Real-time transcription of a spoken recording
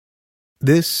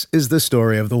This is the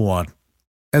story of the one.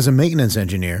 As a maintenance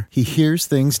engineer, he hears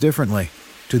things differently.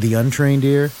 To the untrained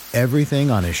ear,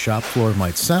 everything on his shop floor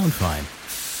might sound fine,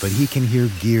 but he can hear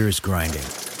gears grinding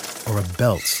or a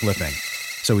belt slipping.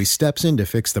 So he steps in to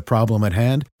fix the problem at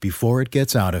hand before it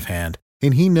gets out of hand.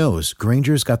 And he knows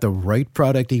Grainger's got the right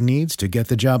product he needs to get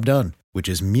the job done, which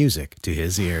is music to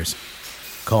his ears.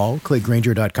 Call, click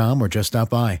Grainger.com, or just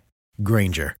stop by.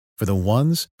 Grainger, for the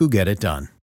ones who get it done.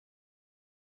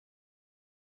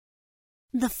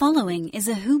 The following is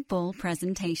a Hoop Ball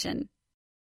presentation.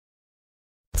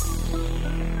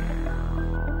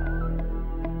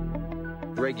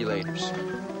 Regulators.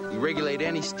 We regulate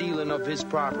any stealing of his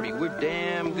property. We're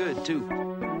damn good, too.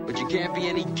 But you can't be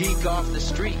any geek off the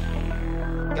street.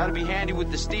 Gotta be handy with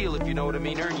the steel, if you know what I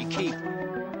mean. Earn your keep.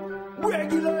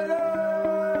 Regulators!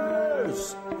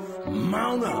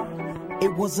 Mount up.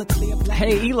 It was a clear black.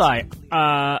 Hey, Eli,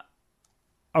 are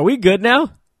we good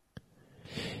now?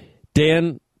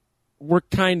 Dan, we're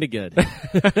kind of good.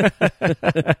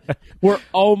 We're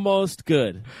almost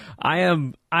good. I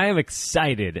am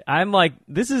excited. I'm like,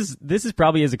 this is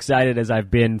probably as excited as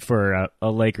I've been for a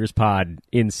Lakers pod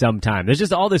in some time. There's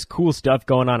just all this cool stuff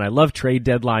going on. I love trade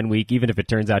deadline week, even if it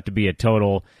turns out to be a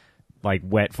total like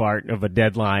wet fart of a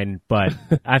deadline. But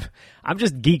I'm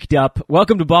just geeked up.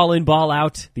 Welcome to Ball In, Ball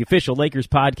Out, the official Lakers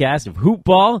podcast of Hoop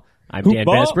Ball. I'm Dan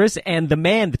Vespris, and the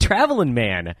man, the traveling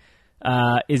man,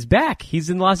 is back. He's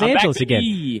in Los Angeles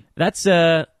again. That's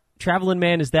traveling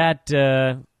man. Is that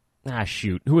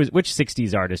shoot? Which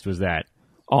 '60s artist was that?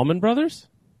 Allman Brothers?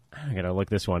 I gotta look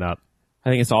this one up. I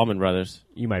think it's Allman Brothers.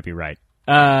 You might be right.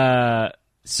 No,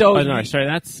 sorry.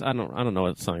 That's I don't know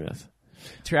what song that's.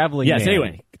 Traveling. Yes. man.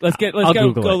 Anyway, let's go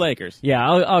Lakers. Yeah,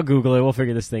 I'll Google it. We'll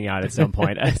figure this thing out at some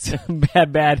point. It's a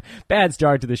bad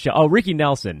start to the show. Oh, Ricky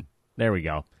Nelson. There we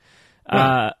go.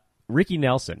 Ricky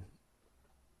Nelson.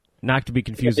 Not to be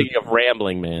confused. Thinking of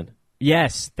Rambling Man.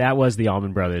 Yes, that was the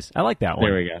Allman Brothers. I like that one.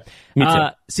 There we go. Me too.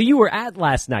 So you were at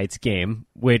last night's game,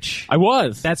 which I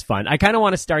was. That's fun. I kind of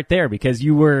want to start there because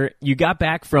you got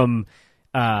back from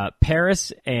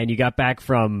Paris and you got back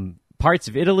from parts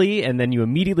of Italy, and then you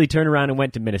immediately turned around and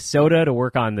went to Minnesota to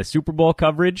work on the Super Bowl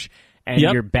coverage, and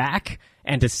You're back.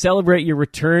 And to celebrate your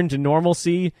return to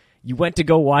normalcy, you went to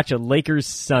go watch a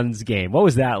Lakers-Suns game. What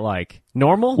was that like?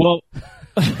 Normal? Well,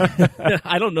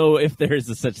 I don't know if there's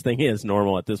a such thing as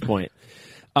normal at this point.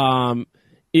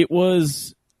 It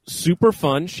was super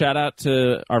fun. Shout out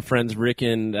to our friends Rick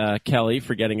and Kelly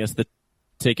for getting us the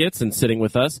tickets and sitting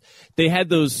with us. They had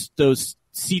those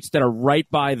seats that are right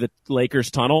by the Lakers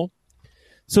tunnel.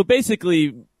 So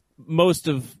basically, most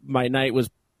of my night was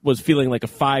feeling like a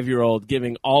 5-year-old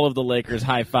giving all of the Lakers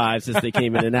high fives as they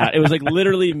came in and out. It was like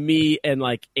literally me and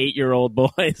like 8-year-old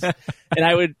boys.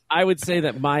 And I would say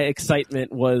that my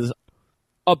excitement was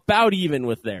about even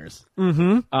with theirs.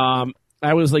 Mm-hmm.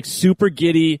 I was like super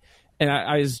giddy, and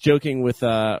I was joking with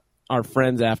our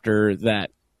friends after that.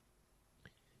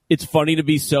 It's funny to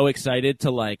be so excited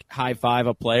to like high five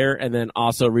a player and then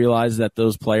also realize that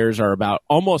those players are about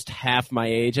almost half my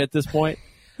age at this point.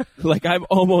 Like I'm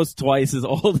almost twice as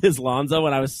old as Lonzo,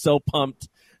 and I was so pumped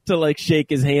to like shake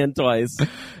his hand twice.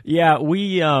 Yeah,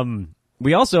 we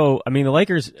also, I mean, the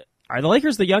Lakers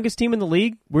the youngest team in the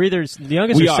league? We're either the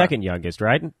youngest or second youngest,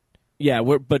 right? Yeah,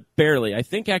 but barely. I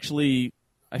think actually,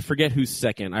 I forget who's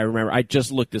second. I remember. I just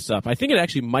looked this up. I think it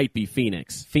actually might be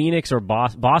Phoenix. Phoenix or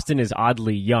Boston is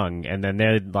oddly young, and then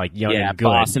they're like young and good.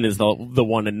 Boston is the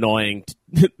one annoying,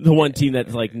 the one team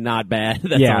that's like not bad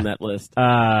that's on that list.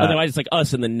 Otherwise, it's like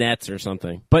us and the Nets or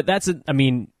something. But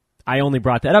I only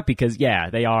brought that up because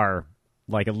they are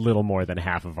like a little more than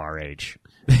half of our age.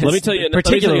 Let me tell you another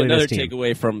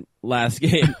takeaway from last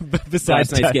game.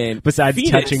 Besides last night's game. Besides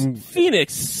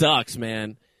Phoenix sucks,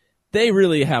 man. They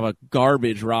really have a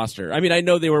garbage roster. I mean, I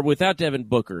know they were without Devin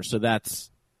Booker, so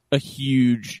that's a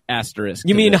huge asterisk.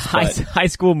 You mean high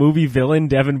school movie villain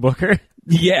Devin Booker?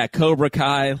 Yeah, Cobra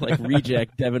Kai, like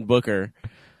reject Devin Booker,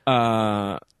 who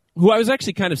I was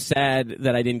actually kind of sad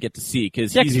that I didn't get to see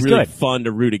because he's really good. Fun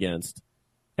to root against.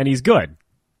 And he's good.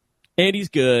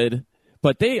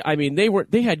 But they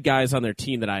had guys on their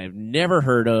team that I have never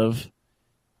heard of.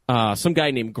 Some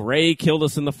guy named Gray killed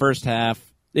us in the first half.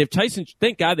 They have Tyson.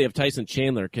 Thank God they have Tyson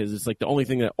Chandler because it's like the only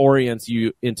thing that orients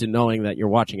you into knowing that you're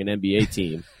watching an NBA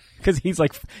team. Because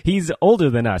he's older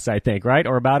than us, I think, right,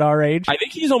 or about our age. I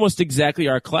think he's almost exactly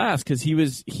our class because he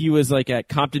was like at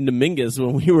Compton Dominguez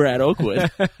when we were at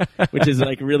Oakwood, which is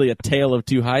like really a tale of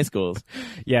two high schools.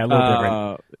 Yeah, a little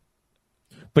different.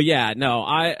 But yeah,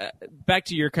 no. Back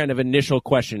to your kind of initial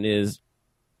question is,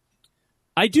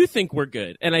 I do think we're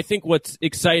good. And I think what's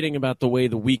exciting about the way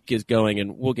the week is going,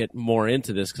 and we'll get more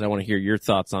into this because I want to hear your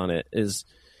thoughts on it, is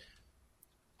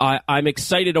I'm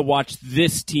excited to watch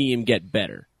this team get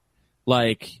better.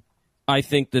 Like, I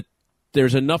think that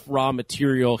there's enough raw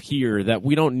material here that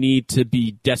we don't need to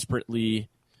be desperately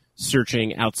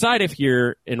searching outside of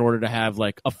here in order to have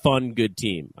like a fun, good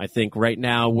team. I think right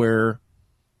now we're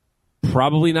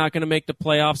probably not going to make the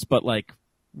playoffs, but like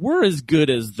we're as good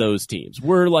as those teams.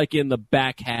 We're like in the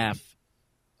back half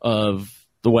of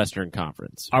the Western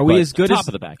Conference. Are we as good top as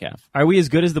of the back half? Are we as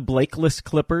good as the Blakeless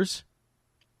Clippers?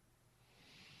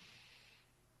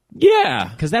 Yeah,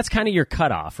 because that's kind of your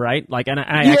cutoff, right? Like, and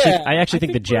I actually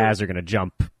think the Jazz are going to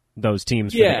jump those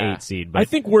teams for the 8th seed. But I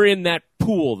think we're in that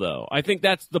pool, though. I think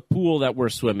that's the pool that we're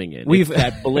swimming in. We've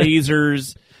that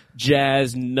Blazers,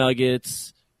 Jazz,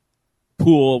 Nuggets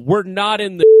pool. We're not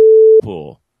in the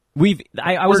pool.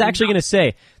 I was actually going to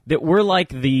say that we're like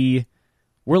the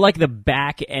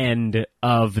back end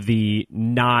of the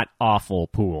not awful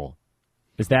pool.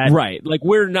 Is that right? Like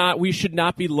we should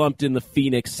not be lumped in the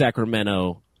Phoenix,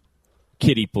 Sacramento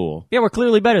kiddie pool. Yeah, we're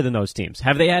clearly better than those teams.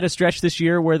 Have they had a stretch this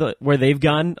year where they've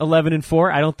gone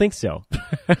 11-4? I don't think so.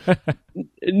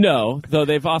 No, though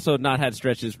they've also not had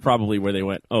stretches probably where they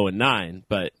went 0-9.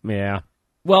 But yeah,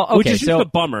 well, okay, which is just a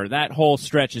bummer. That whole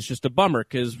stretch is just a bummer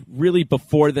because really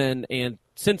before then and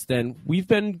since then we've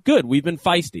been good. We've been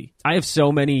feisty. I have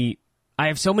so many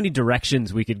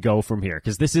directions we could go from here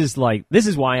because this is why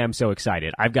I'm so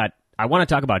excited. I want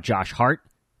to talk about Josh Hart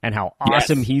and how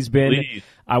awesome he's been. Please.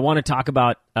 I want to talk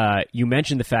about, you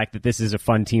mentioned the fact that this is a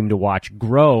fun team to watch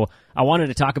grow. I wanted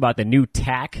to talk about the new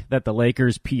tack that the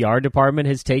Lakers PR department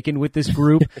has taken with this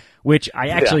group, which I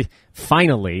actually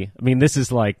finally, I mean, this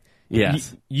is like,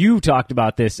 yes. You talked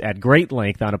about this at great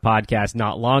length on a podcast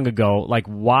not long ago. Like,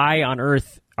 why on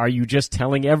earth are you just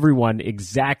telling everyone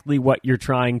exactly what you're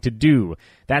trying to do?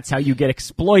 That's how you get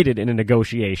exploited in a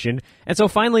negotiation. And so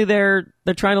finally they're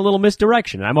trying a little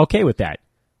misdirection. I'm okay with that.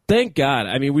 Thank God.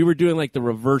 I mean, we were doing like the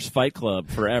reverse Fight Club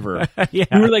forever. Yeah.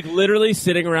 We were like literally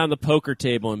sitting around the poker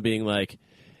table and being like,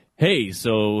 hey,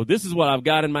 so this is what I've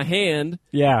got in my hand.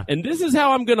 Yeah. And this is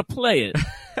how I'm going to play it.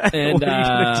 And What are you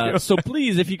gonna do? so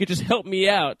please, if you could just help me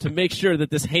out to make sure that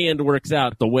this hand works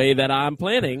out the way that I'm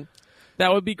planning,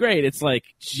 that would be great. It's like,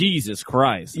 Jesus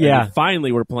Christ. Yeah. I mean,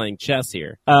 finally, we're playing chess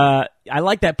here. I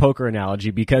like that poker analogy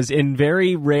because in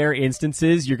very rare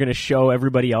instances, you're going to show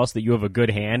everybody else that you have a good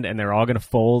hand and they're all going to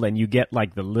fold and you get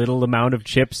like the little amount of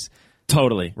chips.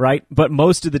 Totally. Right? But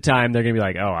most of the time, they're going to be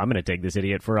like, oh, I'm going to take this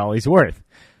idiot for all he's worth.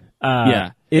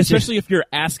 Yeah. Especially if you're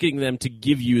asking them to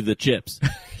give you the chips.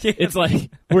 It's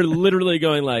like, we're literally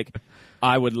going like,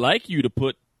 I would like you to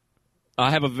put,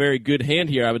 I have a very good hand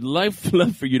here. I would love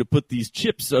for you to put these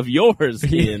chips of yours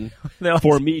in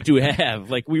for me to have.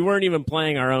 Like, we weren't even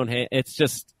playing our own hand. It's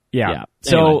just, yeah.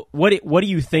 So what do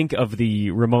you think of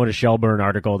the Ramona Shelburne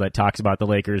article that talks about the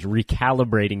Lakers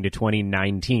recalibrating to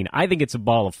 2019? I think it's a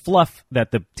ball of fluff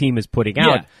that the team is putting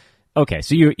out. Okay,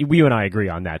 so you and I agree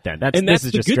on that then. This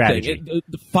is just strategy.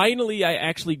 Finally, I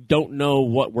actually don't know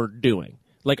what we're doing.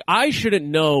 Like, I shouldn't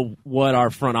know what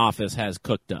our front office has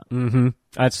cooked up. Mm-hmm.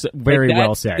 That's very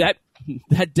well said.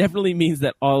 That definitely means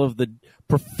that all of the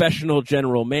professional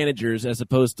general managers, as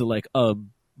opposed to like a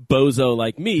bozo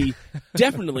like me,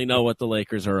 definitely know what the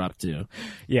Lakers are up to.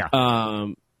 Yeah.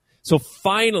 So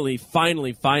finally,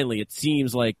 it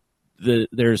seems like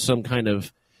there's some kind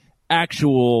of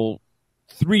actual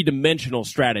three-dimensional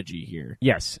strategy here.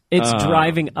 Yes. It's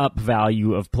driving up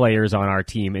value of players on our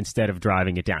team instead of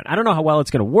driving it down. I don't know how well it's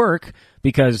going to work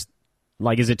because,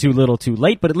 like, is it too little too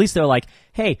late? But at least they're like,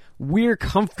 hey, we're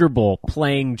comfortable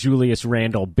playing Julius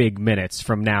Randle big minutes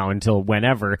from now until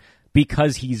whenever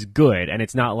because he's good. And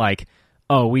it's not like,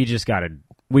 oh, we got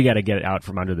to get it out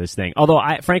from under this thing. Although,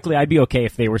 frankly, I'd be okay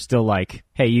if they were still like,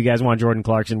 hey, you guys want Jordan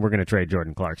Clarkson? We're going to trade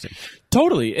Jordan Clarkson.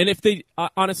 Totally. And if they,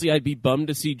 honestly, I'd be bummed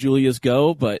to see Julius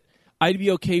go, but I'd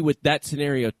be okay with that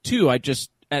scenario too.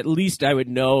 at least I would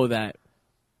know that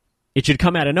it should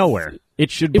come out of nowhere. It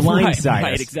should blindside us.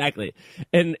 Right, exactly.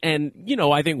 And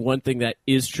I think one thing that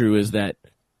is true is that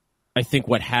I think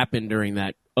what happened during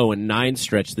that 0-9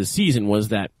 stretch this season was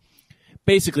that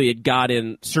basically it got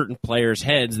in certain players'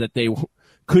 heads that they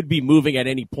could be moving at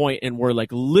any point and were like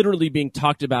literally being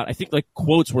talked about. I think like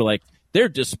quotes were like, they're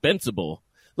dispensable.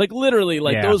 Like literally,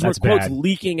 like those were quotes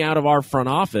leaking out of our front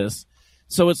office.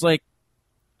 So it's like,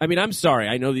 I mean, I'm sorry.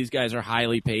 I know these guys are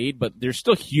highly paid, but they're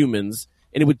still humans.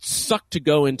 And it would suck to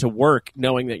go into work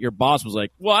knowing that your boss was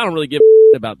like, well, I don't really give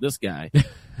a about this guy.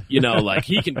 Like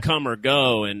he can come or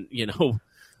go. And,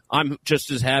 I'm just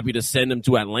as happy to send him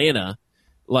to Atlanta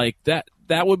like that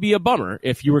would be a bummer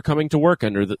if you were coming to work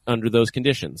under those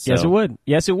conditions. So. Yes, it would.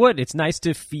 Yes, it would. It's nice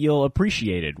to feel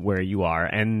appreciated where you are.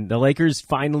 And the Lakers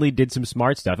finally did some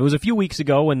smart stuff. It was a few weeks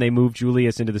ago when they moved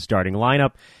Julius into the starting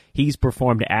lineup. He's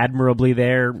performed admirably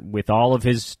there with all of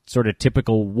his sort of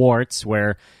typical warts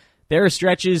where there are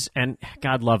stretches, and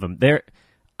God love him.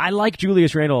 I like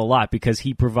Julius Randle a lot because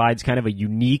he provides kind of a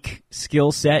unique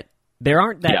skill set. There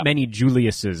aren't that many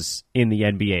Juliuses in the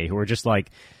NBA who are just like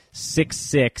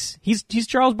 6'6". He's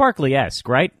Charles Barkley-esque,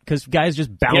 right? Because guys just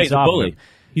bounce off bully. him.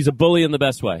 He's a bully in the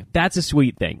best way. That's a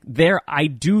sweet thing. I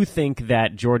do think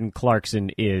that Jordan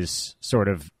Clarkson is sort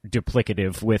of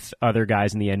duplicative with other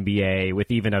guys in the NBA,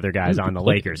 with even other guys on the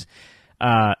Lakers.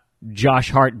 Josh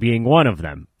Hart being one of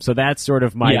them. So that's sort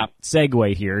of my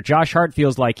segue here. Josh Hart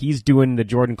feels like he's doing the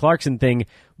Jordan Clarkson thing,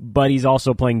 but he's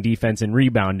also playing defense and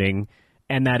rebounding,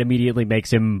 and that immediately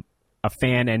makes him a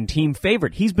fan and team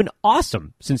favorite. He's been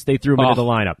awesome since they threw him into the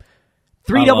lineup.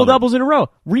 3 double-doubles in a row.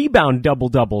 Rebound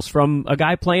double-doubles from a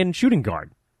guy playing shooting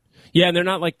guard. Yeah, and they're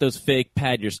not like those fake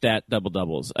pad your stat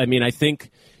double-doubles. I mean, I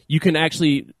think you can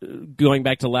actually, going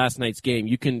back to last night's game,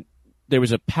 there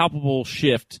was a palpable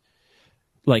shift.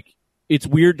 Like, it's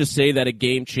weird to say that a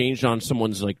game changed on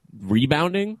someone's, like,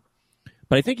 rebounding,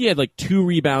 but I think he had, like, 2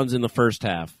 rebounds in the first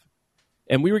half,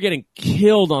 and we were getting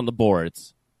killed on the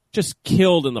boards. Just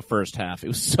killed in the first half. It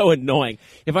was so annoying.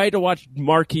 If I had to watch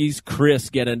Marquise Chris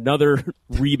get another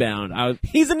rebound,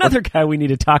 he's another guy we need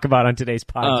to talk about on today's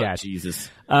podcast. Oh, Jesus.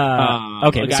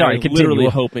 Okay, sorry. Continue. Literally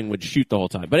hoping would shoot the whole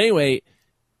time. But anyway,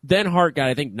 then Hart got,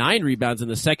 I think, 9 rebounds in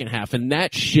the second half, and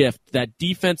that shift, that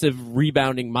defensive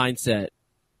rebounding mindset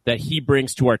that he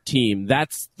brings to our team,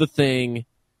 that's the thing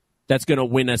that's going to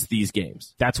win us these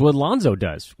games. That's what Lonzo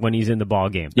does when he's in the ball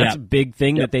game. That's a big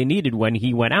thing that they needed when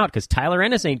he went out, because Tyler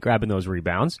Ennis ain't grabbing those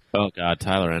rebounds. Oh, God,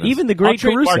 Tyler Ennis. Even the great I'll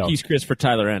trade Caruso. Marquise Chris for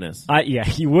Tyler Ennis. Yeah,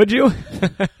 would you?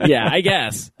 Yeah, I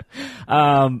guess.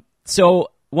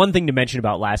 So one thing to mention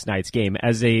about last night's game,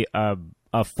 as a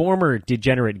former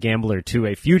degenerate gambler to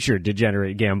a future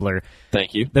degenerate gambler.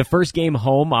 Thank you. The first game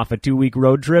home off a 2-week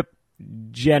road trip,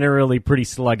 generally pretty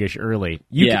sluggish early.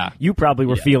 You probably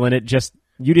were feeling it. Just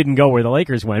you didn't go where the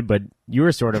Lakers went, but you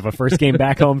were sort of a first game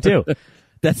back home too.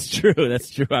 That's true.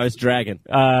 I was dragging.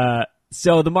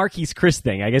 So the Marquise Chris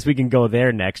thing, I guess we can go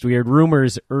there next. We heard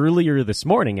rumors earlier this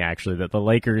morning, actually, that the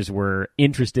Lakers were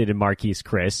interested in Marquise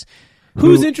Chris.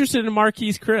 Who's interested in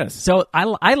Marquise Chris? So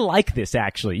I like this,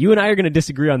 actually. You and I are going to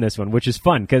disagree on this one, which is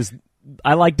fun because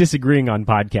I like disagreeing on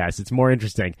podcasts. It's more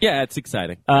interesting. Yeah, it's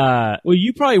exciting. Well,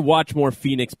 you probably watch more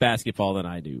Phoenix basketball than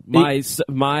I do.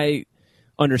 My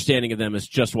understanding of them is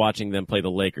just watching them play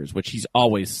the Lakers, which he's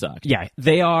always sucked. Yeah,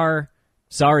 they are.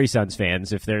 Sorry, Suns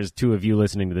fans, if there's 2 of you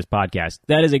listening to this podcast.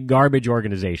 That is a garbage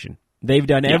organization. They've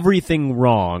done everything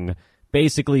wrong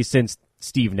basically since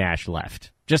Steve Nash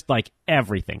left. Just like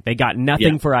everything. They got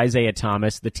nothing for Isaiah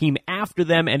Thomas. The team after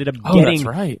them ended up getting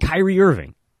Kyrie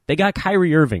Irving. They got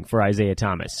Kyrie Irving for Isaiah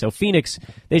Thomas. So Phoenix,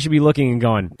 they should be looking and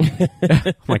going,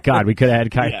 oh my God, we could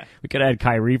have had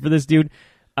Kyrie for this dude.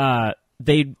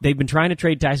 They've been trying to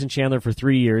trade Tyson Chandler for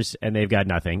 3 years, and they've got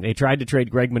nothing. They tried to trade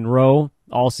Greg Monroe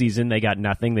all season. They got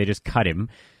nothing. They just cut him.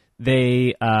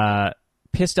 They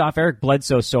pissed off Eric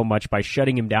Bledsoe so much by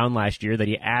shutting him down last year that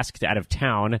he asked out of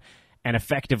town and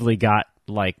effectively got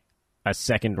like a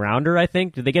second rounder, I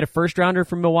think. Did they get a first rounder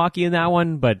from Milwaukee in that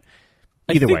one? But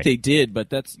either way. I think they did, but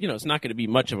that's, it's not going to be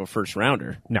much of a first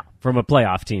rounder. No, from a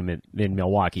playoff team in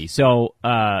Milwaukee. So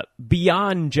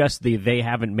beyond just they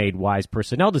haven't made wise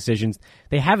personnel decisions,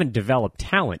 they haven't developed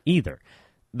talent either.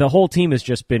 The whole team has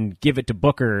just been give it to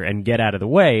Booker and get out of the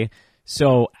way.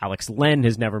 So Alex Len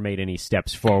has never made any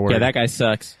steps forward. Yeah, that guy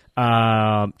sucks.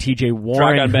 TJ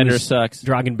Warren. Dragan Bender sucks.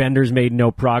 Dragan Bender's made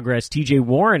no progress. TJ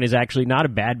Warren is actually not a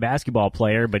bad basketball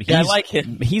player, but I like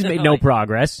him. He's made no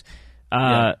progress.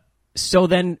 So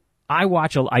then I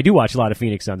do watch a lot of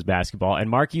Phoenix Suns basketball, and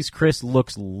Marquise Chris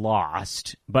looks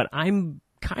lost, but I'm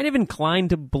kind of inclined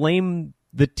to blame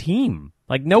the team.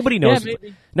 Like, nobody knows.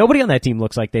 Yeah, nobody on that team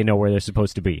looks like they know where they're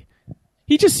supposed to be.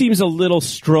 He just seems a little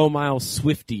Stromile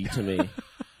Swifty to me.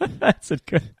 That's a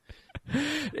good...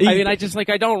 I mean, I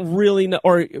don't really know.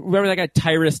 Or remember that guy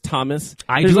Tyrese Thomas?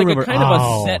 There's like a kind of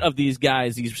a set of these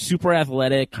guys. He's super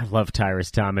athletic. I love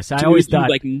Tyrese Thomas. I always thought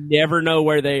never know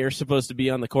where they are supposed to be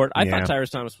on the court. I thought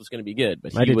Tyrese Thomas was going to be good,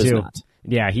 but he was too. not.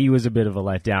 Yeah, he was a bit of a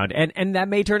letdown, and that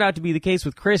may turn out to be the case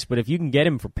with Chris. But if you can get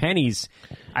him for pennies,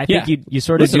 I think you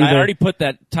sort of do. I already put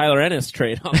that Tyler Ennis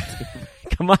trade on.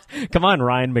 Come on,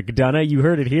 Ryan McDonough. You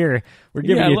heard it here. We're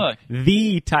giving you look.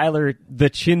 the Tyler the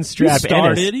chin strap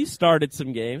Ennis. He started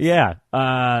some games. Yeah.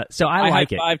 So I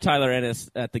like it. I high-fived Tyler Ennis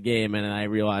at the game, and I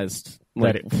realized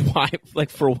why? Like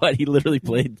for what? He literally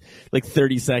played like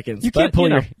 30 seconds. You can't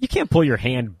pull your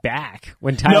hand back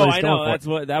when Tyler's I going know.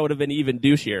 for it. That would have been even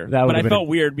douchier. But I felt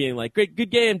weird being like, "Great, good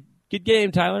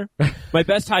game, Tyler." My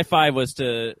best high five was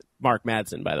to Mark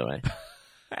Madsen, by the way.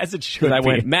 As it should. I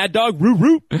went, "Mad Dog, root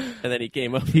root," and then he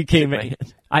came up.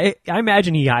 I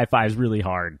imagine he high fives really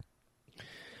hard.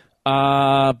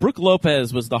 Brooke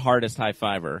Lopez was the hardest high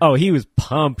fiver. Oh, he was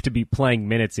pumped to be playing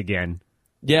minutes again.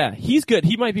 Yeah, he's good.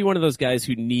 He might be one of those guys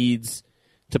who needs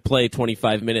to play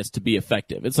 25 minutes to be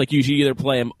effective. It's like you should either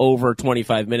play him over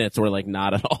 25 minutes or like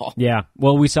not at all. Yeah.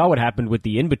 Well, we saw what happened with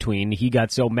the in-between. He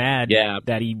got so mad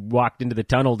that he walked into the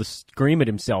tunnel to scream at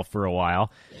himself for a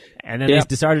while. And then they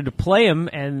decided to play him,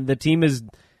 and the team is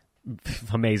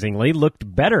amazingly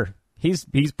looked better. He's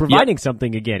providing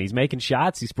something again. He's making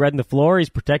shots. He's spreading the floor. He's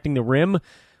protecting the rim.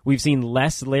 We've seen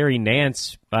less Larry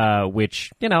Nance,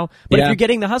 which, but if you're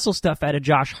getting the hustle stuff out of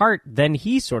Josh Hart, then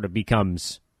he sort of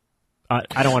becomes,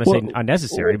 I don't want to say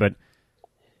unnecessary, but.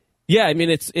 Yeah, I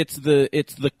mean, it's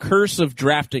the curse of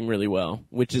drafting really well,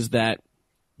 which is that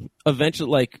eventually,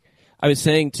 like I was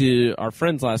saying to our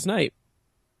friends last night,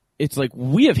 it's like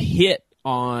we have hit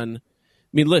on, I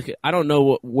mean, look, I don't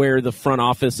know where the front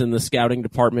office and the scouting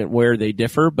department, where they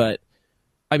differ, but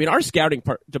I mean, our scouting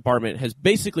department has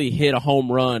basically hit a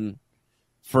home run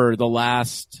for the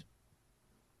last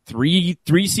three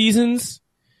seasons.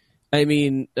 I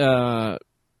mean, D'Angelo,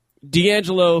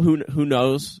 who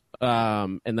knows,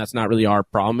 and that's not really our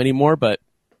problem anymore. But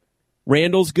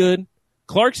Randall's good.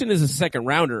 Clarkson is a second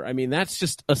rounder. I mean, that's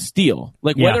just a steal.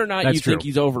 Like whether or not you think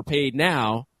he's overpaid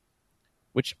now,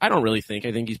 which I don't really think.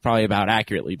 I think he's probably about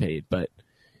accurately paid, but.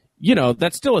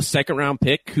 That's still a second-round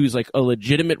pick who's like a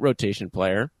legitimate rotation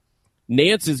player.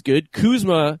 Nance is good.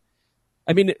 Kuzma,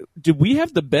 I mean, did we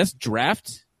have the best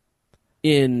draft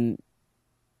in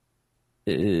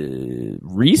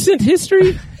recent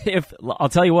history? I'll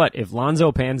tell you what, if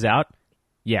Lonzo pans out,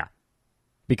 yeah.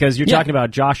 Because you're talking about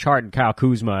Josh Hart and Kyle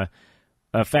Kuzma,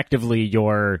 effectively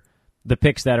the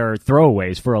picks that are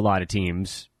throwaways for a lot of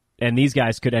teams, and these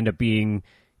guys could end up being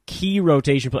key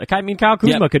rotation players. I mean, Kyle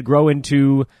Kuzma could grow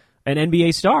into an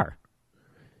NBA star.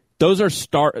 Those are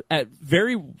at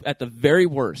the very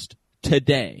worst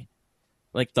today.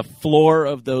 Like the floor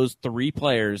of those three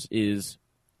players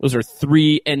those are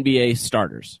three NBA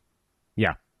starters.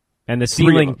 Yeah. And the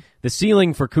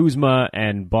ceiling for Kuzma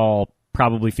and Ball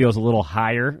probably feels a little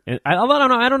higher. I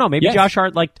don't know. Maybe Josh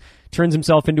Hart turns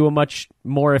himself into a much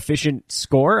more efficient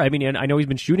scorer. I mean, I know he's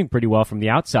been shooting pretty well from the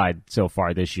outside so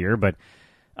far this year, but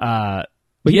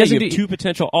you have two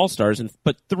potential all-stars,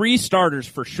 but three starters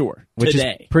for sure which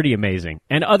today. Is pretty amazing.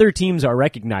 And other teams are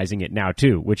recognizing it now,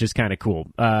 too, which is kind of cool.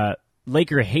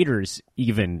 Laker haters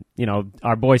even,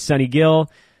 our boy Sonny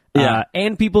Gill,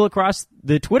 and people across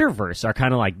the Twitterverse are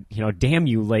kind of like, damn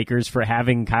you Lakers for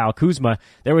having Kyle Kuzma.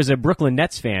 There was a Brooklyn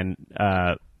Nets fan,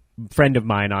 friend of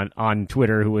mine on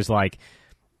Twitter who was like,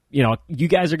 you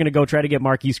guys are going to go try to get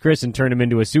Marquise Chris and turn him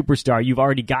into a superstar. You've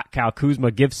already got Kyle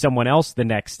Kuzma. Give someone else the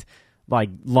next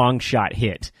long shot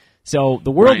hit. So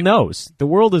the world knows. The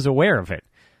world is aware of it.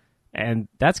 And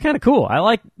that's kind of cool.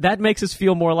 That makes us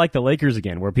feel more like the Lakers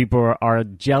again, where people are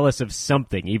jealous of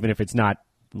something, even if it's not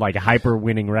like a hyper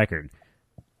winning record.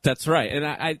 That's right.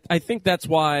 And I think that's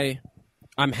why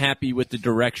I'm happy with the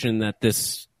direction that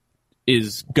this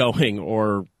is going,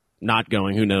 or not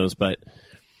going, who knows, but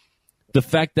the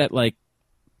fact that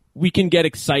we can get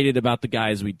excited about the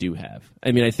guys we do have.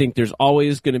 I mean, I think there's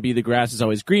always going to be the grass is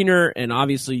always greener, and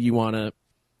obviously you want to,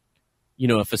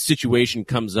 if a situation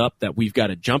comes up that we've got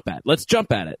to jump at, let's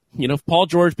jump at it. If Paul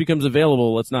George becomes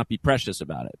available, let's not be precious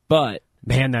about it. But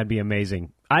man, that'd be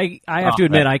amazing. I have to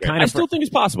admit, I still think it's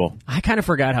possible. I kind of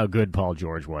forgot how good Paul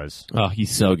George was. Oh,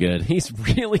 he's so good. He's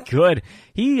really good.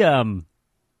 He I'm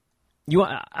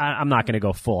not going to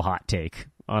go full hot take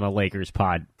on a Lakers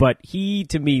pod, but he,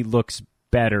 to me, looks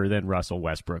better than Russell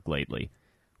Westbrook lately,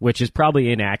 which is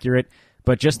probably inaccurate,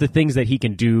 but just the things that he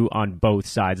can do on both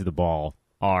sides of the ball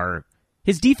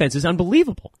his defense is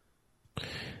unbelievable.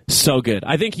 So good.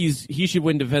 I think he should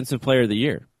win Defensive Player of the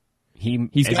Year.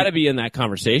 He's got to be in that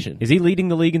conversation. Is he leading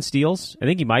the league in steals? I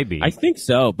think he might be. I think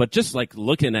so, but just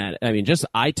looking at it, I mean, just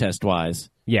eye test wise.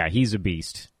 Yeah, he's a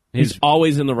beast. He's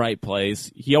always in the right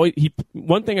place.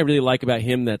 One thing I really like about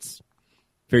him that's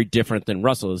very different than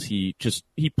Russell is he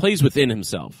plays within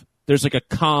himself. There's a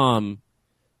calm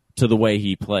to the way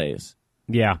he plays.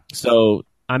 Yeah. So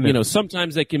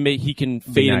sometimes that can he can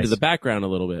fade into the background a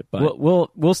little bit. But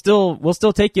we'll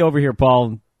still take you over here,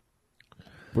 Paul.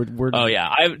 Oh yeah,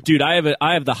 I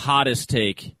have the hottest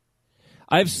take.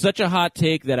 I have such a hot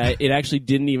take that it actually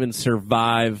didn't even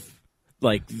survive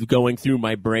like going through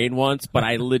my brain once, but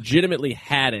I legitimately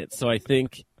had it. So I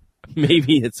think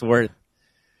maybe it's worth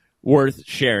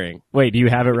sharing. Wait, do you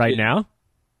have it right now?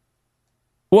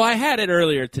 Well, I had it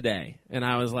earlier today, and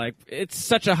I was like, it's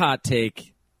such a hot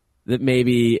take that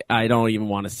maybe I don't even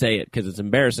want to say it because it's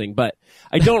embarrassing, but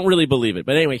I don't really believe it.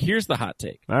 But anyway, here's the hot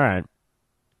take. All right.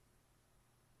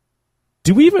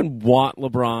 Do we even want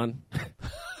LeBron?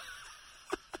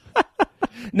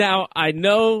 Now, I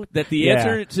know that the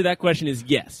answer to that question is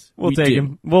yes. We'll take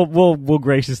him. We'll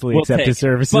graciously accept his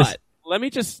services. But let me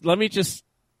just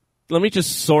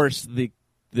source the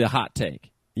hot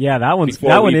take. Yeah, that one is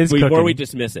cooking. Before we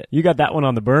dismiss it. You got that one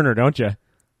on the burner, don't you?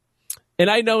 And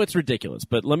I know it's ridiculous,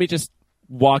 but let me just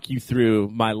walk you through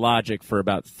my logic for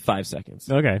about 5 seconds.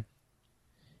 Okay.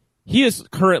 He is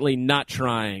currently not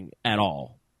trying at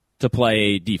all to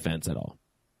play defense at all.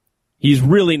 He's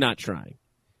really not trying.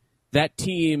 That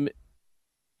team,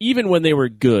 even when they were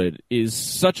good, is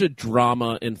such a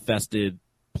drama-infested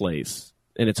place,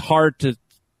 and it's hard to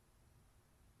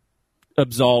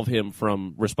absolve him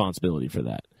from responsibility for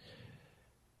that.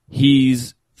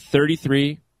 He's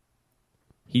 33.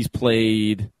 He's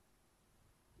played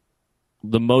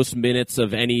the most minutes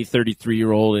of any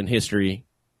 33-year-old in history.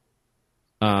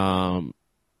 And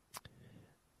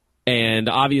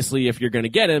obviously, if you're going to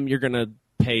get him, you're going to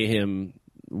pay him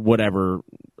whatever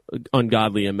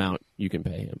ungodly amount you can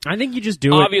pay him. I think you just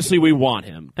do it. Obviously, we want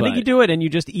him. I think you do it, and you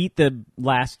just eat the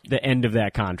end of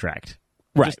that contract.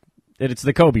 Right. It's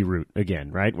the Kobe route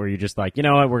again, right? Where you're just like, you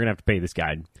know what, we're going to have to pay this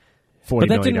guy $40 million. But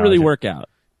that didn't really work out.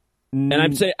 And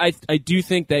I'm saying I do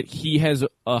think that he has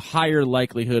a higher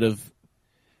likelihood of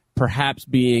perhaps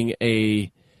being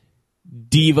a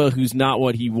diva who's not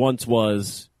what he once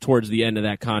was towards the end of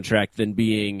that contract than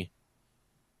being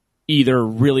either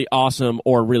really awesome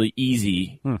or really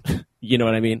easy. You know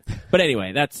what I mean? But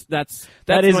anyway, that's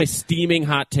my steaming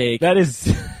hot take. That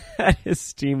is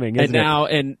steaming, isn't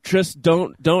it? And just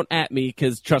don't at me,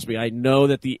 because trust me, I know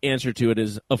that the answer to it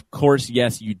is, of course,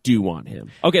 yes, you do want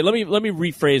him. Okay, let me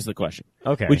rephrase the question.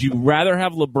 Okay. Would you rather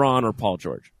have LeBron or Paul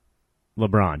George?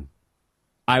 LeBron.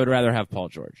 I would rather have Paul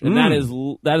George. And that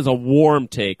is a warm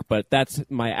take, but that's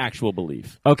my actual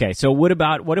belief. Okay, so what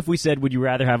if we said, would you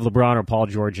rather have LeBron or Paul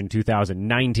George in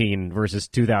 2019 versus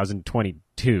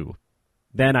 2022?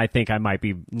 Then I think I might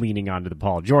be leaning onto the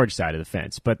Paul George side of the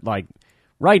fence. But like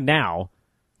right now,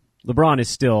 LeBron is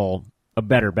still a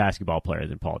better basketball player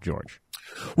than Paul George.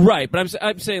 Right, but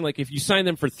I'm saying, like, if you sign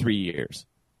them for 3 years.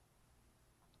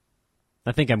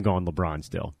 I think I'm going LeBron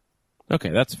still. Okay,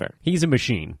 that's fair. He's a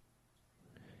machine.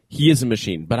 He is a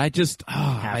machine, but I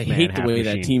hate the way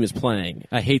that team is playing.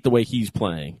 I hate the way he's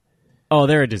playing. Oh,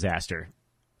 they're a disaster.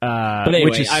 But anyway,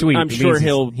 which is sweet. I'm sure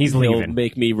he'll leaving.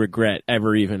 make me regret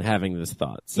ever even having this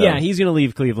thought. So. Yeah, he's going to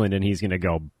leave Cleveland and he's going to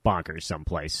go bonkers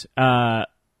someplace.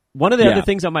 One of the other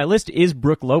things on my list is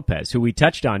Brook Lopez, who we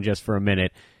touched on just for a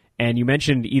minute, and you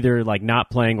mentioned either like not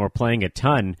playing or playing a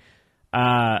ton.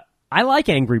 I like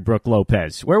angry Brook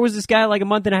Lopez. Where was this guy like a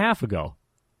month and a half ago?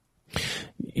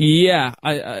 Yeah,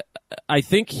 I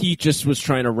think he just was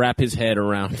trying to wrap his head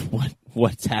around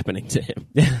what's happening to him.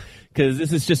 Because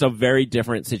this is just a very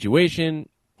different situation.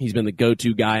 He's been the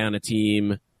go-to guy on a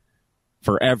team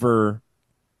forever.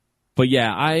 But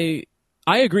yeah, I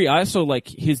agree. I also like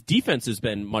his defense has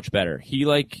been much better. He's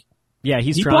trying.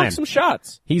 Blocked some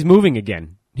shots. He's moving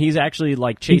again. He's actually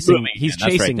like chasing. He's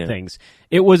chasing things.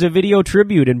 It was a video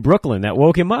tribute in Brooklyn that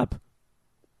woke him up.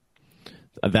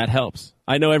 That helps.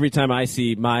 I know every time I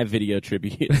see my video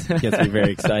tribute, it gets me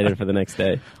very excited for the next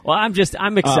day. Well, I'm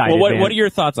excited. What are your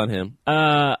thoughts on him?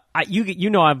 You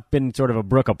know, I've been sort of a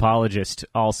Brook apologist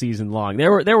all season long.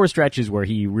 There were stretches where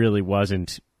he really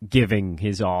wasn't giving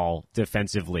his all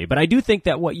defensively, but I do think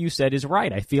that what you said is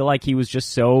right. I feel like he was just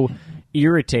so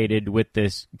irritated with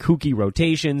this kooky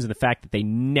rotations and the fact that they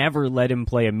never let him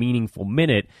play a meaningful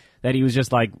minute that he was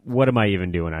just like, "What am I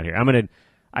even doing out here?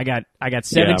 I got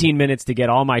 17 minutes to get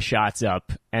all my shots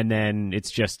up, and then it's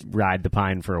just ride the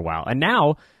pine for a while." And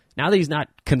now that he's not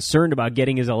concerned about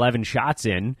getting his 11 shots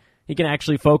in, he can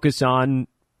actually focus on,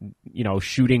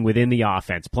 shooting within the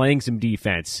offense, playing some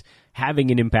defense,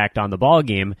 having an impact on the ball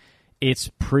game.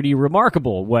 It's pretty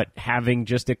remarkable what having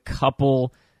just a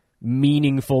couple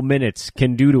meaningful minutes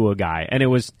can do to a guy. And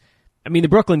the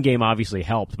Brooklyn game obviously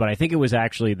helped, but I think it was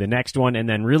actually the next one, and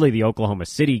then really the Oklahoma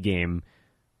City game,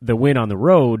 the win on the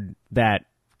road, that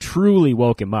truly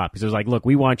woke him up. Because it was like, look,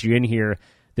 we want you in here.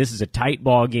 This is a tight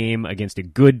ball game against a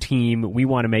good team. We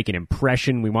want to make an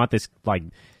impression. We want this like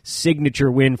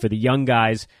signature win for the young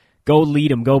guys. Go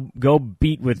lead them. Go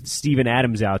beat with Steven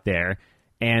Adams out there.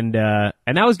 And that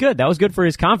was good. That was good for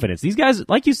his confidence. These guys,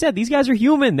 like you said, these guys are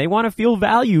human. They want to feel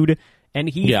valued. And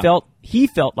he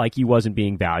felt like he wasn't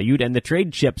being valued, and the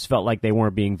trade chips felt like they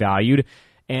weren't being valued.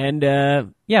 And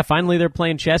finally they're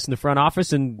playing chess in the front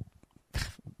office, and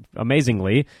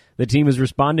amazingly, the team is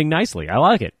responding nicely. I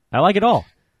like it. I like it all.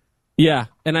 Yeah,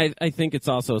 and I think it's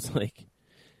like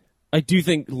I do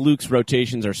think Luke's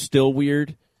rotations are still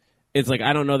weird. It's like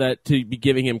I don't know that to be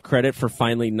giving him credit for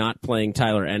finally not playing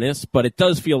Tyler Ennis, but it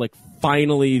does feel like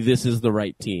finally this is the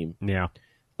right team. Yeah.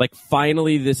 Like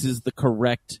finally this is the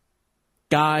correct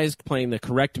guys playing the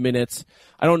correct minutes.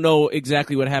 I don't know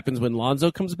exactly what happens when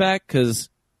Lonzo comes back because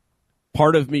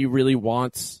part of me really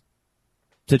wants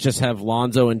to just have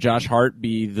Lonzo and Josh Hart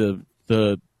be the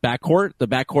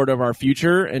backcourt of our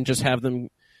future, and just have them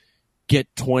get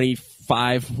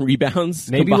 25 rebounds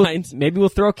combined. Maybe we'll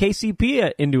throw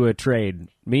KCP into a trade.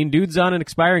 I mean, dude's on an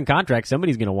expiring contract.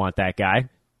 Somebody's going to want that guy.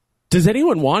 Does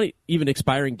anyone want even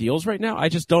expiring deals right now? I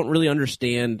just don't really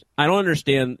understand. I don't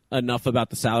understand enough about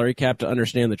the salary cap to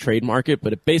understand the trade market,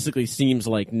 but it basically seems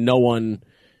like no one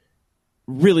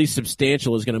really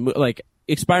substantial is going to move. Like,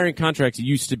 expiring contracts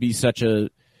used to be such a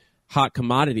hot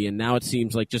commodity, and now it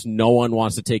seems like just no one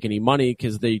wants to take any money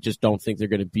because they just don't think they're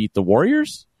going to beat the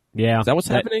Warriors. Yeah. Is that what's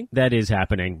happening? That is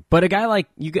happening. But a guy like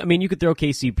you could throw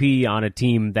KCP on a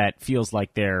team that feels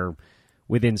like they're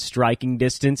within striking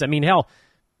distance. I mean, hell,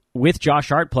 with Josh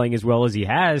Hart playing as well as he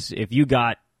has, if you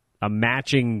got a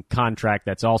matching contract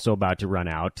that's also about to run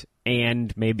out,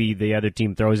 and maybe the other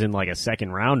team throws in like a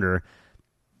second rounder,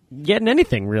 getting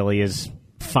anything really is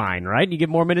fine, right? You get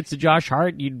more minutes to Josh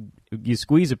Hart, you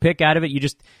squeeze a pick out of it.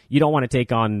 You don't want to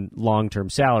take on long-term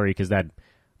salary because that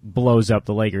blows up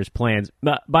the Lakers' plans.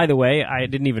 By the way, I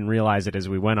didn't even realize it as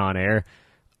we went on air.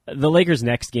 The Lakers'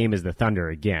 next game is the Thunder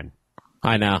again.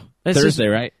 I know. Thursday,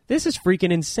 right? This is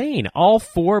freaking insane. All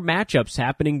 4 matchups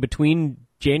happening between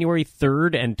January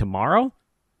 3rd and tomorrow?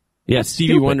 Yeah, That's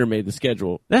Stevie stupid. Wonder made the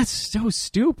schedule. That's so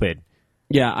stupid.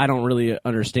 Yeah, I don't really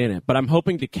understand it, but I'm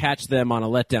hoping to catch them on a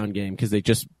letdown game because they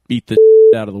just beat the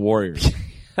out of the Warriors.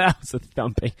 That was a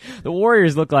thumping. The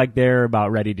Warriors look like they're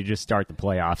about ready to just start the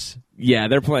playoffs. Yeah,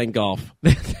 they're playing golf.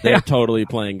 They're totally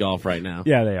playing golf right now.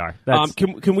 Yeah, they are.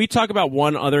 Can we talk about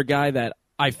one other guy that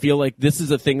I feel like this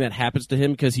is a thing that happens to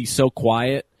him because he's so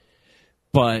quiet,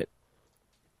 but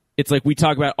it's like we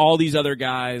talk about all these other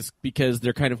guys because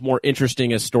they're kind of more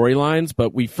interesting as storylines,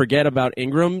 but we forget about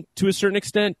Ingram to a certain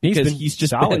extent because he's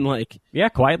just solid. been like... Yeah,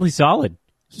 quietly solid.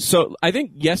 So I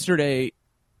think yesterday,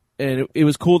 and it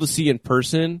was cool to see in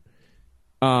person,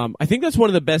 I think that's one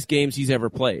of the best games he's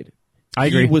ever played. I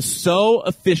agree. He was so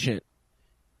efficient.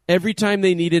 Every time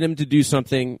they needed him to do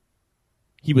something,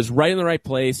 he was right in the right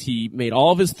place. He made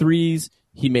all of his threes.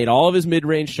 He made all of his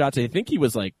mid-range shots. I think he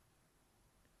was like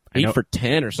 8 for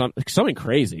 10 or something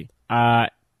crazy.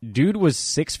 Dude was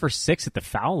 6 for 6 at the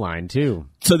foul line too.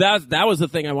 So that was the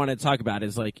thing I wanted to talk about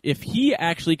is like if he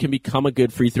actually can become a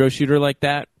good free throw shooter like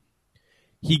that,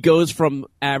 he goes from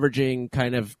averaging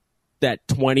kind of that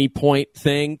 20-point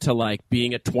thing to like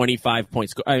being a 25-point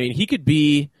scorer. I mean, he could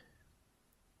be,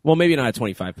 well, maybe not a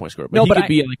 25-point scorer, but he could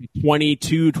be like a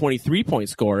 22, 23-point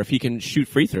scorer if he can shoot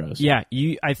free throws. Yeah,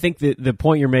 I think the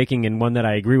point you're making, and one that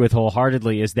I agree with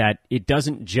wholeheartedly, is that it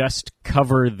doesn't just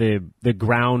cover the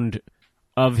ground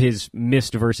of his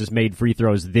missed versus made free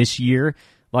throws this year.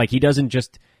 Like, he doesn't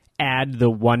just add the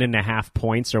 1.5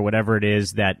 points or whatever it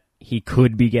is that he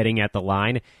could be getting at the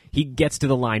line. He gets to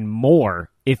the line more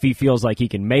if he feels like he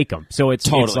can make them. So it's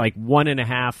like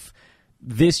 1.5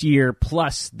 this year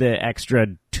plus the extra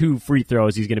 2 free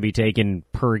throws he's going to be taking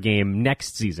per game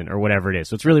next season or whatever it is.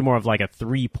 So it's really more of like a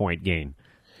 3-point gain.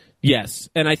 Yes,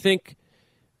 and I think,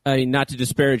 not to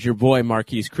disparage your boy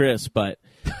Marquise Chris, but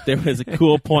there was a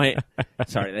cool point.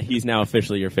 Sorry, that he's now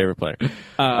officially your favorite player.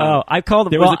 I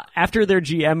called him after their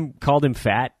GM called him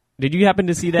fat. Did you happen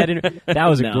to see that? That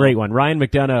was a great one. Ryan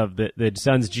McDonough, of the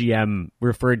Suns GM,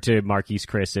 referred to Marquise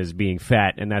Chris as being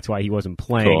fat, and that's why he wasn't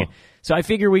playing. Cool. So I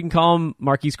figure we can call him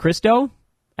Marquise Cristo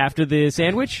after the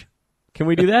sandwich. Can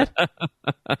we do that?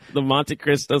 The Monte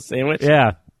Cristo sandwich?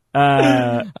 Yeah.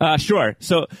 Sure.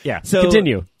 So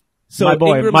continue. So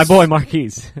my boy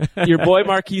Marquise. Your boy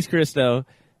Marquise Cristo,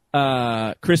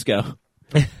 Crisco.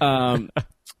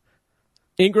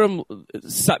 Ingram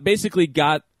basically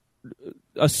got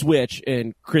a switch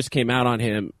and Chris came out on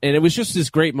him, and it was just this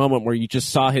great moment where you just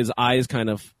saw his eyes kind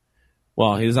of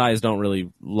Well, his eyes don't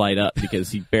really light up because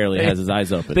he barely has his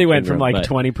eyes open. They went from like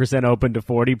 20% open to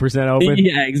 40% open.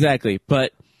 Yeah, exactly.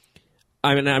 But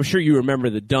I mean, I'm sure you remember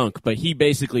the dunk, but he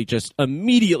basically just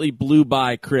immediately blew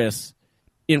by Chris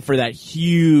in for that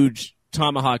huge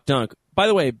tomahawk dunk. By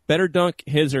the way, better dunk,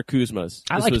 his or Kuzma's?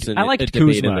 I liked debate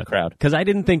Kuzma in the crowd because I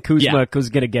didn't think Kuzma was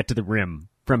going to get to the rim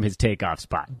from his takeoff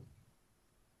spot.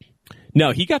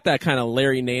 No, he got that kind of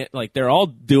Larry Nance. Like they're all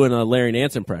doing a Larry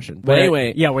Nance impression. But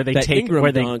anyway, where they take Ingram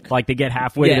where they dunk, like they get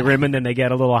halfway to the rim and then they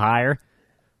get a little higher.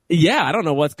 Yeah, I don't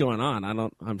know what's going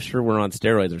on. I'm sure we're on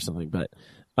steroids or something, but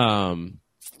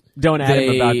don't add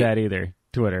him about that either.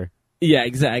 Twitter. Yeah,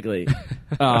 exactly.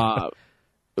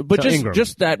 But so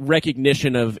just that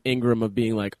recognition of Ingram of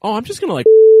being like, oh, I'm just gonna like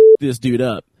this dude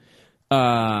up.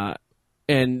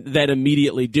 And then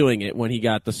immediately doing it when he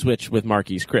got the switch with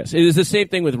Marquise Chris. It was the same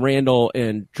thing with Randall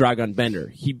and Dragan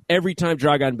Bender. Every time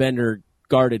Dragan Bender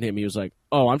guarded him, he was like,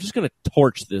 oh, I'm just going to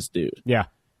torch this dude. Yeah.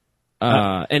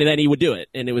 And then he would do it.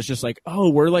 And it was just like, oh,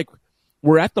 we're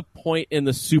at the point in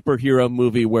the superhero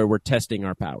movie where we're testing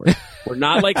our powers. We're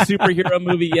not like superhero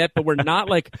movie yet, but we're not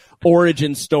like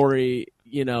origin story,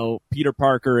 Peter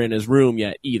Parker in his room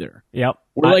yet either. Yep.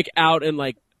 We're like out and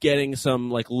like getting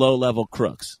some like low-level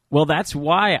crooks. Well, that's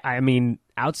why, I mean,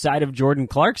 outside of Jordan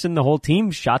Clarkson, the whole team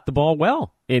shot the ball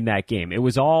well in that game. It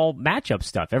was all matchup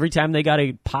stuff. Every time they got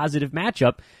a positive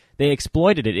matchup, they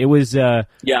exploited it. It was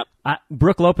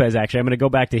Brook Lopez, actually. I'm going to go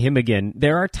back to him again.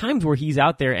 There are times where he's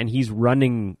out there and he's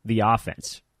running the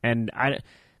offense. And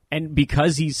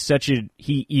because he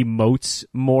emotes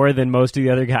more than most of the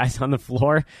other guys on the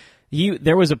floor,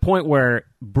 there was a point where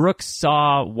Brooks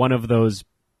saw one of those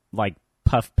like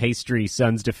puff pastry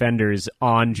Suns defenders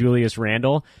on Julius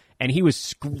Randle, and he was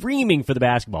screaming for the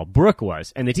basketball. Brook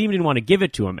was, and the team didn't want to give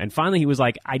it to him. And finally he was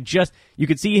like, you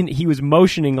could see he was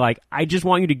motioning like, I just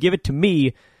want you to give it to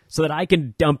me so that I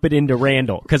can dump it into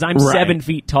Randle. Because I'm 7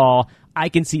 feet tall. I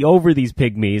can see over these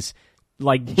pygmies.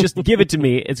 Like, just give it to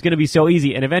me. It's going to be so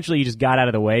easy. And eventually he just got out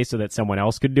of the way so that someone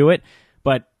else could do it.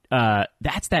 But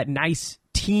that's that nice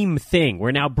team thing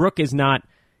where now Brook is not,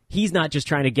 he's not just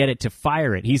trying to get it to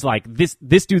fire it. He's like, this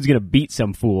dude's going to beat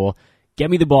some fool. Get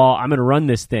me the ball. I'm going to run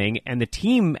this thing. And the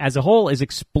team as a whole is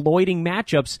exploiting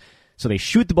matchups, so they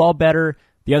shoot the ball better.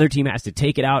 The other team has to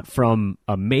take it out from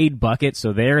a made bucket,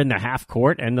 so they're in the half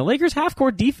court. And the Lakers' half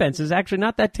court defense is actually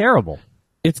not that terrible.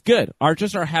 It's good. Our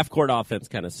half court offense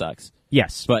kind of sucks.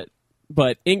 Yes.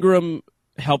 But Ingram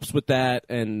helps with that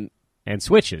and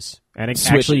switches. And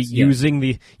actually using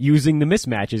the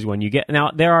mismatches when you get...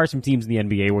 Now, there are some teams in the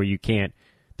NBA where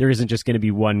there isn't just going to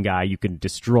be one guy you can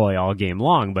destroy all game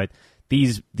long, but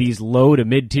these low to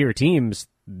mid-tier teams,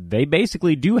 they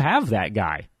basically do have that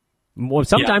guy.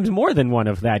 Sometimes more than one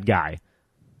of that guy.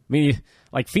 I mean,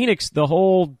 like Phoenix,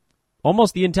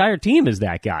 almost the entire team is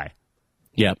that guy.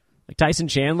 Yep. Like Tyson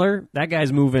Chandler, that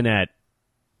guy's moving at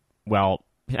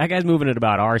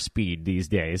about our speed these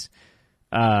days.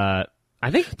 I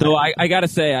think, though, I gotta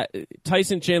say,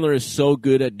 Tyson Chandler is so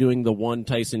good at doing the one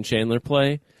Tyson Chandler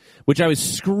play, which I was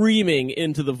screaming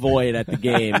into the void at the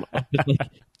game.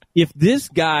 If this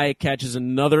guy catches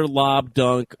another lob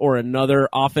dunk or another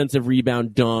offensive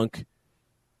rebound dunk,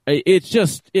 we've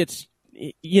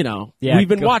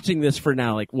been watching this for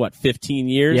now, 15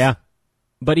 years? Yeah.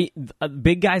 But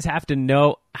big guys have to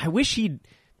know. Tyson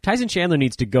Chandler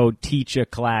needs to go teach a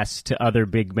class to other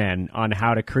big men on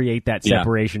how to create that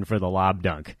separation for the lob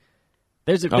dunk.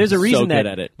 There's a reason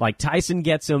that like Tyson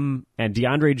gets him and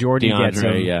DeAndre Jordan gets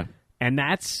him. Yeah. And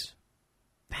that's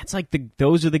like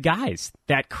those are the guys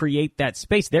that create that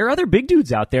space. There are other big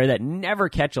dudes out there that never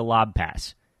catch a lob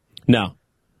pass. No.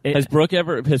 Has Brook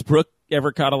ever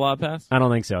caught a lob pass? I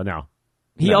don't think so, no.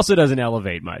 He also doesn't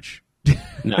elevate much.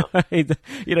 No. He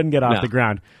doesn't get off the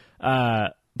ground.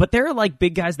 But there are like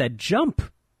big guys that jump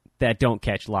that don't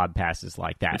catch lob passes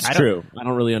like that. It's true. I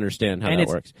don't really understand how that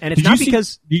works. And it's not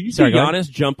because... Did you see Giannis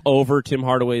jump over Tim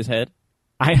Hardaway's head?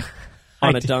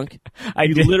 On a dunk? I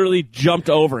did. Literally jumped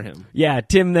over him. Yeah,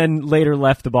 Tim then later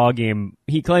left the ball game.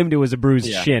 He claimed it was a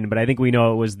bruised shin, but I think we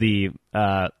know it was the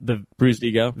bruised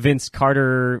ego. Vince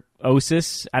Carter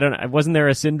Osis. I don't know. Wasn't there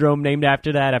a syndrome named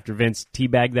after that, after Vince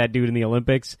teabagged that dude in the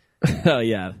Olympics? Oh,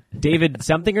 yeah. David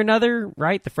something or another,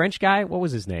 right? The French guy? What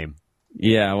was his name?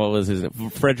 Yeah, what was his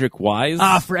name? Frederick Wise?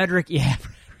 Frederick, yeah.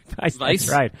 That's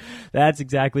right. That's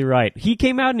exactly right. He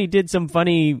came out and he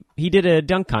did a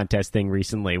dunk contest thing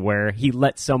recently where he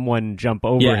let someone jump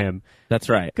over him. That's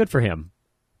right. Good for him.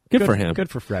 Good for him. Good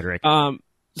for Frederick.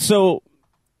 So,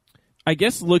 I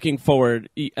guess looking forward,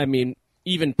 I mean,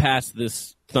 even past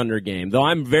this Thunder game, though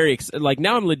I'm very,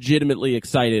 now I'm legitimately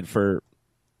excited for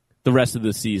the rest of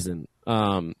the season.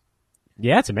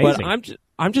 Yeah, it's amazing. But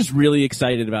I'm just really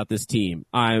excited about this team.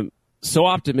 I'm so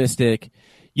optimistic.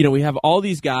 You know, we have all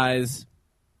these guys,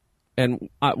 and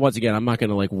once again, I'm not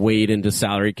going to like wade into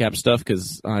salary cap stuff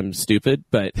because I'm stupid.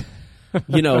 But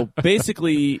you know,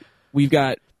 basically, we've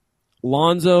got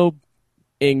Lonzo,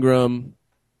 Ingram,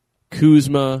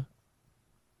 Kuzma,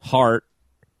 Hart,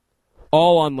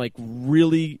 all on like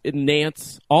really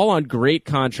Nance, all on great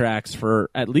contracts for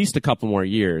at least a couple more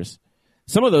years.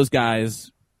 Some of those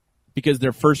guys, because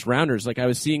they're first rounders, like I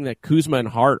was seeing that Kuzma and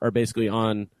Hart are basically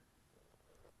on,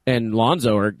 and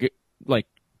Lonzo are like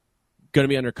going to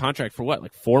be under contract for what,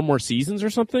 like 4 more seasons or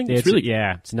something? It's really,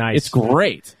 yeah, it's nice. It's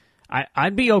great.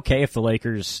 I'd be okay if the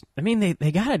Lakers, I mean,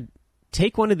 they got to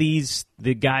take one of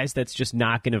the guys that's just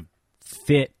not going to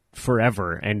fit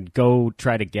forever and go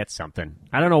try to get something.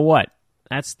 I don't know what.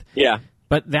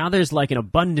 But now there's like an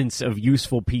abundance of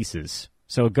useful pieces.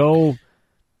 So go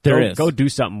do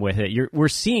something with it. We're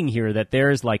seeing here that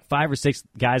there's like 5 or 6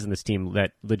 guys on this team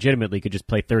that legitimately could just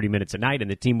play 30 minutes a night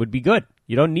and the team would be good.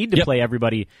 You don't need to play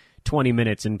everybody 20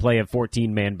 minutes and play a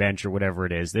 14-man bench or whatever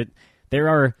it is. That there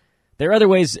are other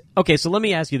ways. Okay, so let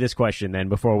me ask you this question then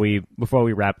before we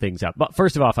wrap things up. But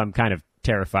first of all, I'm kind of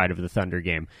terrified of the Thunder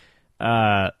game.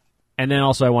 And then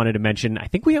also I wanted to mention, I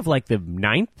think we have like the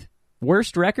 9th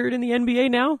worst record in the NBA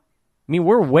now. I mean,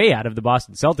 we're way out of the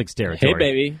Boston Celtics territory. Hey,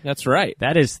 baby, that's right.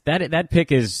 That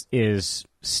pick is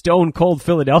stone cold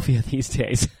Philadelphia these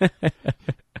days.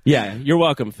 Yeah, you're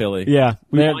welcome, Philly. Yeah,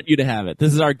 we want you to have it.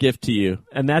 This is our gift to you,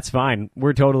 and that's fine.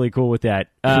 We're totally cool with that.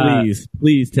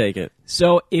 Please take it.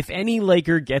 So, if any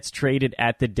Laker gets traded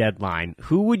at the deadline,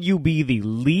 who would you be the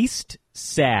least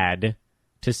sad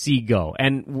to see go?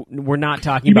 And we're not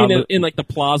talking about in like the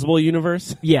plausible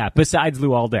universe. Yeah, besides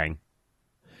Luol Deng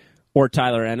or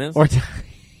Tyler Ennis,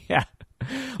 yeah.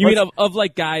 You mean of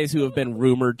like guys who have been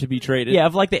rumored to be traded? Yeah,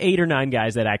 of like the 8 or 9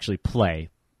 guys that actually play.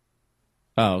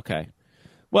 Oh, okay.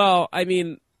 Well, I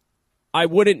mean, I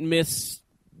wouldn't miss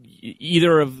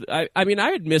either of. I mean,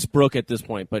 I would miss Brooke at this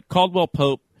point, but Caldwell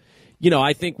Pope. You know,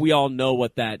 I think we all know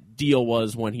what that deal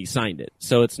was when he signed it,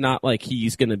 so it's not like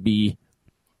he's going to be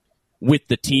with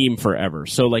the team forever.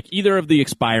 So, like, either of the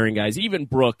expiring guys, even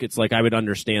Brooke, it's like I would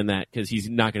understand that because he's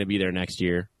not going to be there next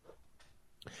year.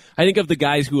 I think of the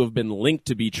guys who have been linked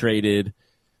to be traded,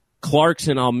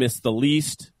 Clarkson I'll miss the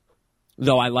least,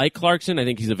 though I like Clarkson. I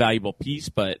think he's a valuable piece,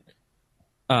 but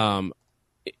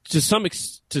to some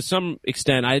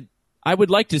extent, I would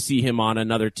like to see him on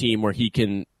another team where he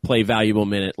can play valuable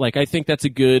minute. Like, I think that's a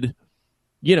good,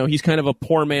 you know, he's kind of a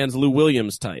poor man's Lou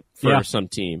Williams type for some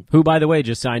team. Who, by the way,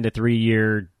 just signed a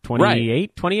 3-year,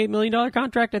 $28 million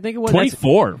contract, I think it was.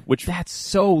 24, that's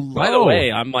so low. By the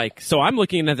way, I'm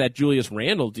looking at that Julius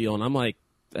Randle deal, and I'm like,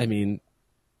 I mean,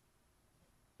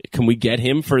 can we get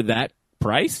him for that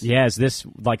price? Yeah, is this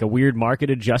like a weird market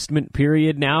adjustment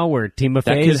period now where Timofey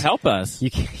that could help us?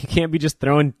 You can't be just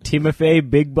throwing Timofey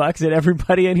big bucks at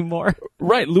everybody anymore.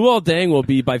 Right, Luol Deng will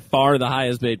be by far the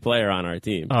highest paid player on our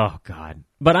team. Oh God!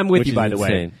 But I'm with you, by the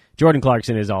way. Jordan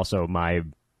Clarkson is also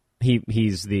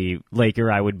he's the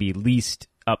Laker I would be least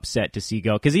upset to see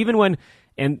go, because even when,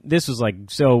 and this was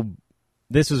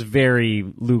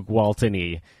very Luke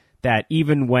Walton-y, that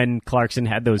even when Clarkson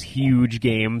had those huge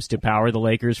games to power the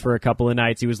Lakers for a couple of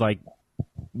nights, he was like,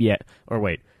 yeah,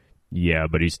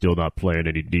 but he's still not playing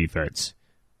any defense.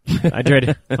 I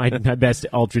tried my best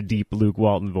ultra deep Luke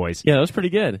Walton voice. Yeah, that was pretty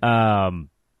good.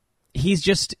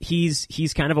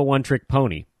 He's kind of a one-trick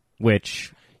pony,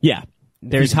 which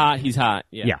he's hot.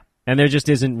 Yeah. And there just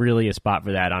isn't really a spot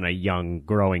for that on a young,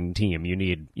 growing team. You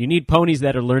need ponies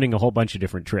that are learning a whole bunch of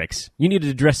different tricks. You need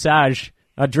a dressage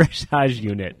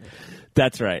unit.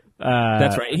 That's right.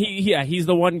 That's right. He's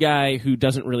the one guy who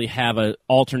doesn't really have an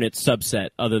alternate subset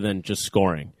other than just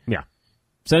scoring. Yeah.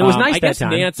 So it was nice I that guess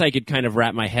time. Nance I could kind of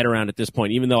wrap my head around at this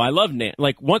point, even though I love Nance.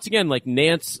 Like, once again, like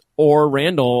Nance or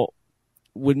Randall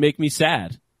would make me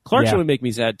sad. Clarkson would make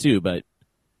me sad too, but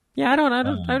yeah, I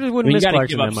just wouldn't miss Clarkson that much. You got to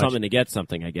give up something to get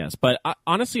something, I guess. But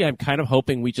honestly, I'm kind of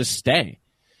hoping we just stay.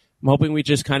 I'm hoping we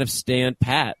just kind of stand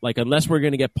pat. Like, unless we're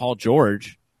going to get Paul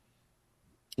George,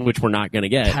 which we're not going to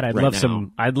get. God,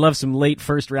 I'd love some late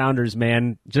first rounders,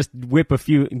 man. Just whip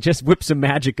some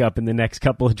magic up in the next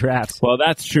couple of drafts. Well,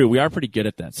 that's true. We are pretty good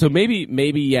at that. So maybe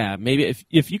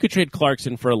if you could trade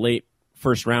Clarkson for a late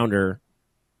first rounder,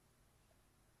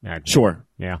 sure.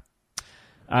 Yeah.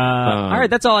 All right,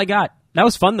 that's all I got. That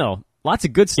was fun though. Lots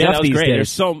of good stuff. Yeah, that was these great.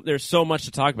 days. There's so much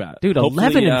to talk about, dude.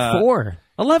 11-4.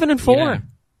 11-4.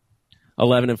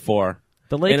 11-4.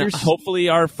 The Lakers. And hopefully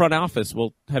our front office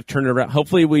will have turned it around.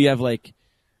 Hopefully we have like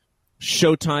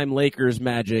Showtime Lakers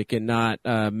magic and not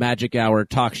Magic Hour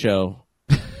talk show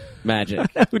Magic.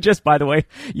 Just, by the way,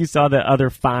 you saw the other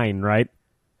fine, right?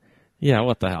 Yeah,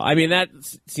 what the hell? I mean, that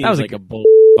seems was like a bull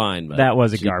fine. But that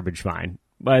was a garbage fine.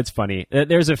 But it's funny.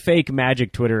 There's a fake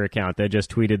Magic Twitter account that just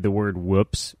tweeted the word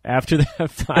 "whoops" after that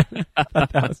fine.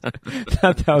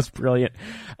 that was brilliant.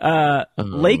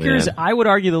 Lakers, man. I would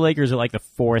argue the Lakers are like the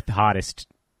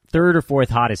third or fourth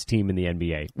hottest team in the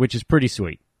NBA, which is pretty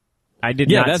sweet. I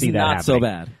did not see that happening. That's not so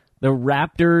bad. The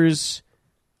Raptors,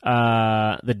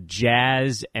 the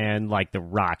Jazz, and like the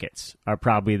Rockets are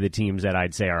probably the teams that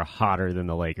I'd say are hotter than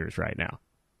the Lakers right now.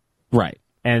 Right.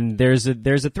 And there's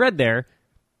a thread there.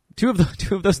 Two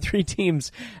of those three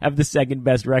teams have the second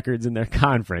best records in their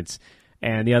conference,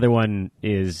 and the other one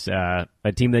is a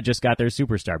team that just got their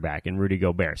superstar back in Rudy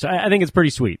Gobert. So I think it's pretty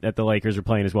sweet that the Lakers are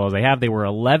playing as well as they have. They were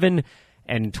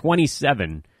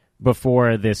 11-27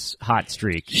 before this hot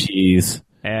streak. Jeez.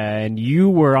 And you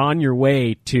were on your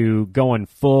way to going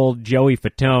full Joey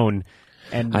Fatone.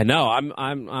 And I know.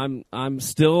 I'm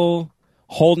still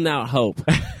holding out hope.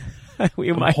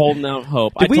 I'm holding out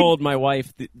hope. I told my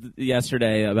wife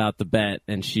yesterday about the bet,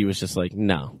 and she was just like,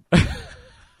 "No,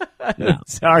 no."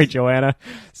 Sorry, Joanna.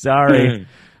 Sorry.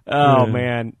 Oh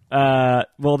man.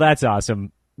 Well, that's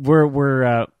awesome.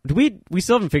 We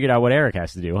still haven't figured out what Eric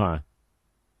has to do, huh?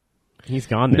 He's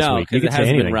gone this week. No, because it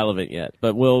hasn't been relevant yet,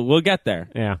 but we'll get there.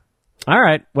 Yeah. All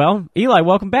right. Well, Eli,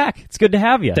 welcome back. It's good to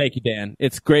have you. Thank you, Dan.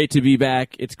 It's great to be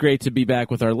back. It's great to be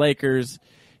back with our Lakers.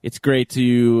 It's great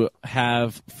to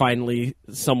have finally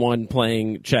someone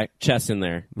playing chess in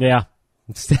there. Yeah.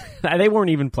 They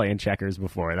weren't even playing checkers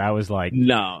before. That was like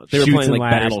no, they were playing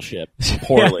like Battleship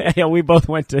poorly. Yeah, we both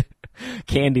went to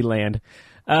Candyland.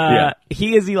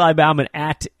 He is Eli Bauman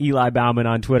at Eli Bauman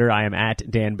on Twitter. I am at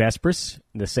Dan Bespris,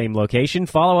 the same location.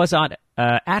 Follow us on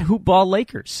at Hoopball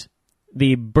Lakers,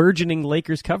 the burgeoning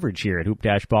Lakers coverage here at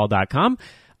hoop-ball.com.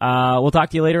 We'll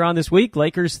talk to you later on this week.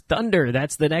 Lakers Thunder,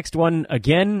 that's the next one.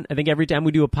 Again, I think every time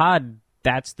we do a pod,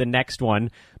 that's the next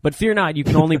one. But fear not, you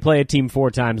can only play a team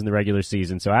 4 times in the regular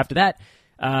season. So after that,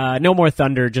 no more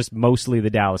Thunder, just mostly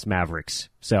the Dallas Mavericks.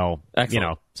 So,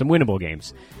 excellent. Some winnable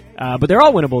games. But they're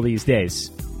all winnable these days.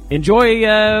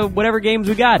 Enjoy whatever games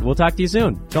we got. We'll talk to you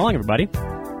soon. So long, everybody.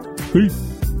 Peace.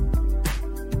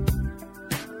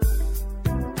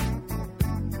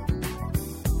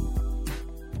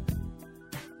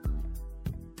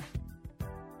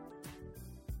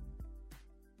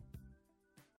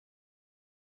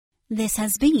 This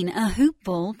has been a Hoop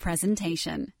Ball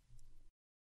presentation.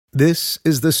 This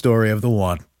is the story of the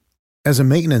one. As a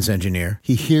maintenance engineer,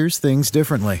 he hears things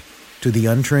differently. To the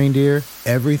untrained ear,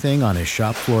 everything on his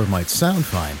shop floor might sound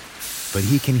fine, but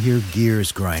he can hear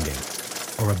gears grinding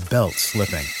or a belt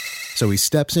slipping. So he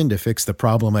steps in to fix the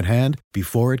problem at hand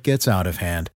before it gets out of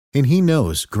hand. And he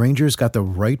knows Grainger's got the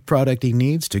right product he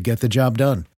needs to get the job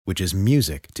done, which is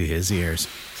music to his ears.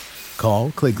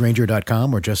 Call, click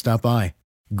Grainger.com, or just stop by.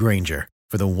 Grainger,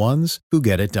 for the ones who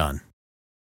get it done.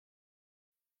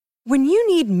 When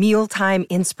you need mealtime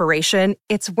inspiration,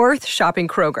 it's worth shopping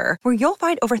Kroger, where you'll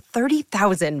find over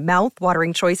 30,000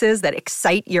 mouth-watering choices that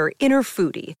excite your inner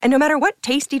foodie. And no matter what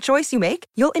tasty choice you make,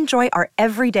 you'll enjoy our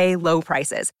everyday low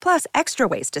prices, plus extra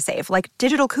ways to save, like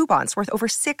digital coupons worth over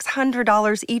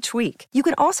 $600 each week. You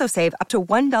can also save up to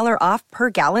 $1 off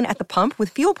per gallon at the pump with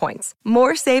fuel points.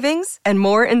 More savings and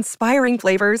more inspiring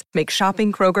flavors make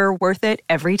shopping Kroger worth it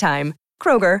every time.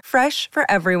 Kroger, fresh for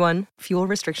everyone. Fuel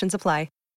restrictions apply.